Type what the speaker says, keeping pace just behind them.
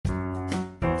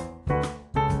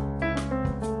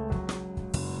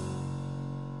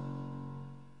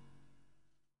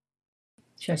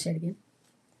Should I say it again?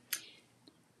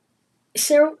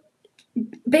 Sarah,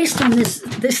 based on this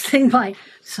thing by,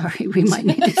 sorry, we might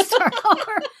need to start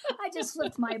over. I just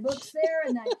flipped my books there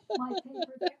and my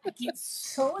paper there. I get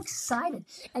so excited.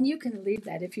 And you can leave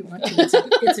that if you want to.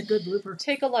 It's a good blooper.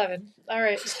 Take 11. All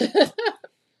right.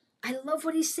 I love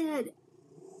what he said.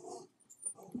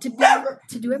 To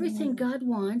do everything God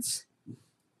wants,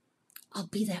 I'll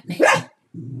be that man.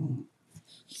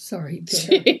 Sorry,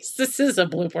 Jeez, this is a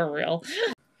blooper reel.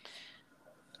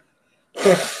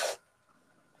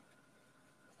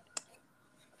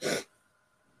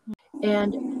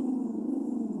 And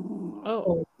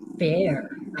Bear,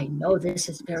 I know this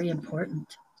is very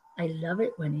important. I love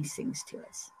it when he sings to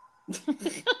us.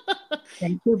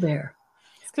 Thank you, Bear.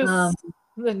 It's because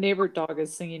the neighbor dog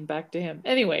is singing back to him.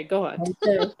 Anyway, go on.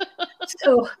 Okay.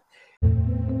 So,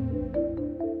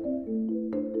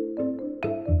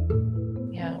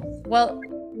 yeah. Well,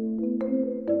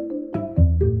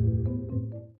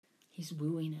 he's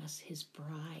wooing us, his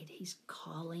bride. He's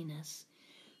calling us.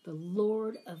 The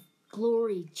Lord of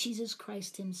glory, Jesus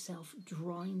Christ himself,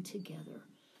 drawing together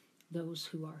those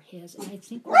who are his. And I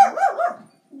think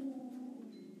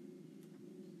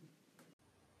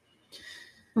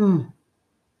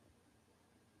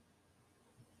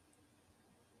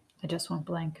I just went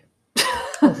blank.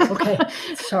 Okay.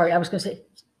 Sorry, I was going to say,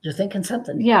 you're thinking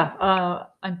something. Yeah,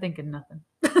 I'm thinking nothing.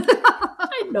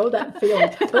 I know that feeling,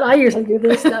 but I usually do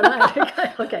this.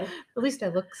 Okay. At least I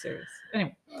look serious.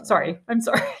 Anyway, sorry. I'm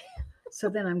sorry. So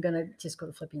then I'm going to just go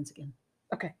to Philippians again.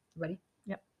 Okay. Ready?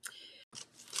 Yep.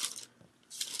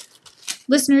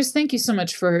 Listeners, thank you so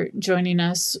much for joining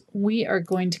us. We are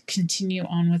going to continue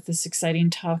on with this exciting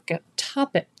topic.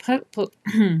 All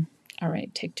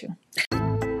right, take 2.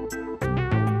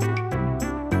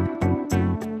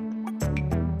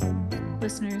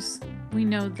 Listeners, we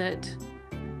know that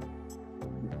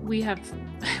we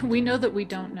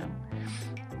don't know.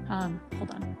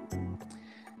 Hold on.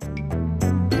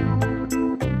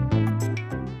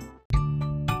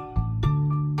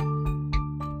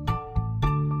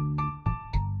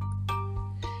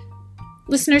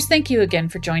 Listeners, thank you again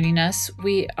for joining us.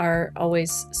 We are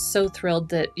always so thrilled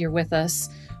that you're with us.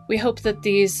 We hope that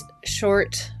these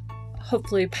short,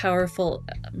 hopefully powerful,